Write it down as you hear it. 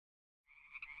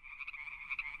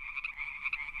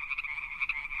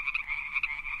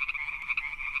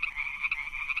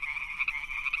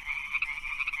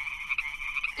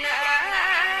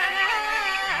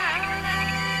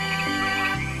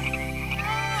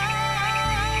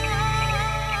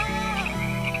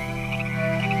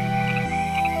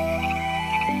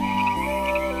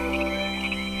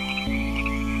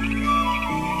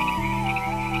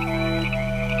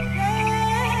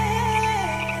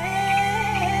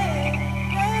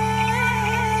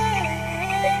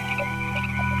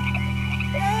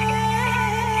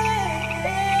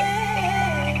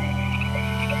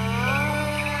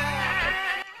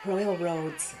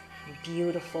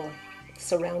beautiful,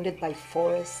 surrounded by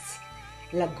forests,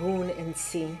 lagoon and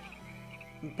sea.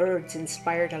 Birds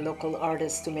inspired a local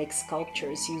artist to make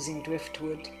sculptures using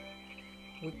driftwood.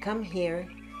 We come here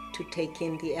to take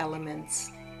in the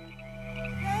elements.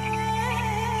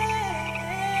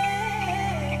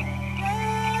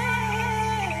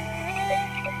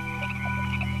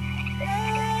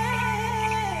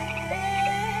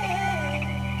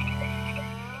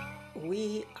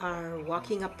 We are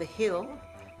walking up the hill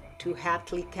to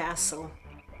Hatley Castle.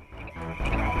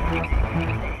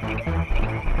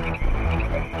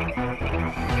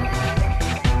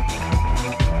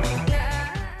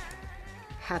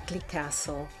 Hatley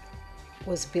Castle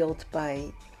was built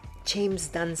by James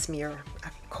Dunsmuir,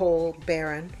 a coal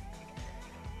baron,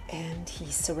 and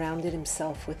he surrounded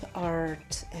himself with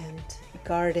art and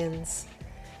gardens.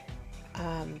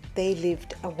 They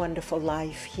lived a wonderful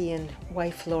life, he and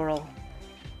wife Laurel,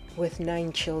 with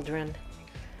 9 children,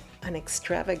 an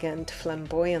extravagant,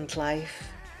 flamboyant life.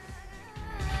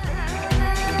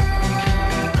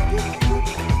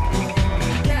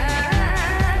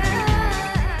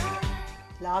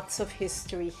 Lots of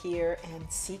history here and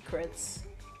secrets.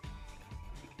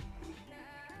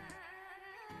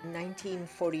 In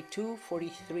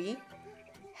 1942-43,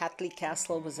 Hatley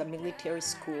Castle was a military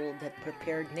school that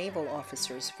prepared naval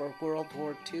officers for World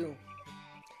War II.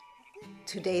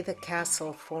 Today the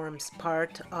castle forms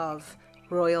part of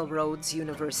Royal Roads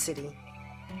University.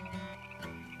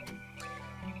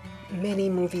 Many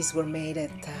movies were made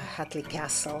at Hatley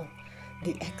Castle.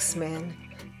 The X-Men,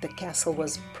 the castle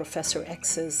was Professor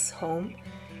X's home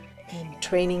and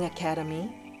training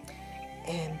academy,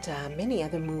 and many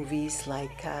other movies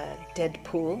like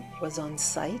Deadpool was on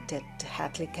site at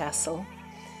Hatley Castle.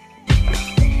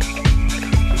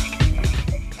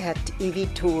 At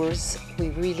EV Tours, we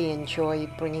really enjoy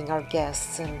bringing our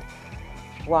guests and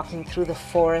walking through the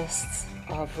forests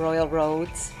of Royal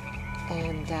Roads,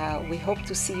 and we hope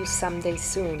to see you someday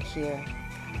soon here.